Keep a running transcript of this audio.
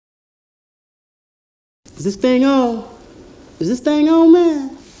Is this thing on? Is this thing on,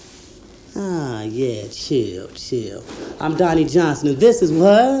 man? Ah, yeah, chill. I'm Donnie Johnson, and this is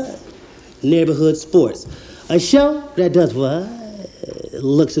what? Neighborhood Sports. A show that does what?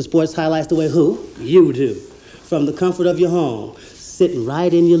 Looks at sports highlights the way who? You do. From the comfort of your home, sitting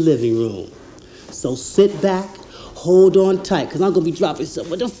right in your living room. So sit back, hold on tight, because I'm going to be dropping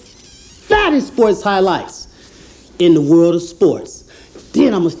some of the fattest sports highlights in the world of sports.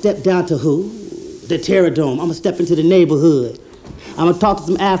 Then I'm going to step down to who? The Terradome. I'm going to step into the neighborhood. I'm going to talk to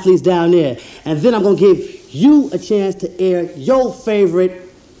some athletes down there. And then I'm going to give you a chance to air your favorite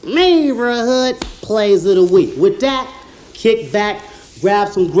neighborhood plays of the week. With that, kick back, grab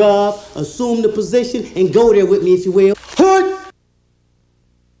some grub, assume the position, and go there with me if you will.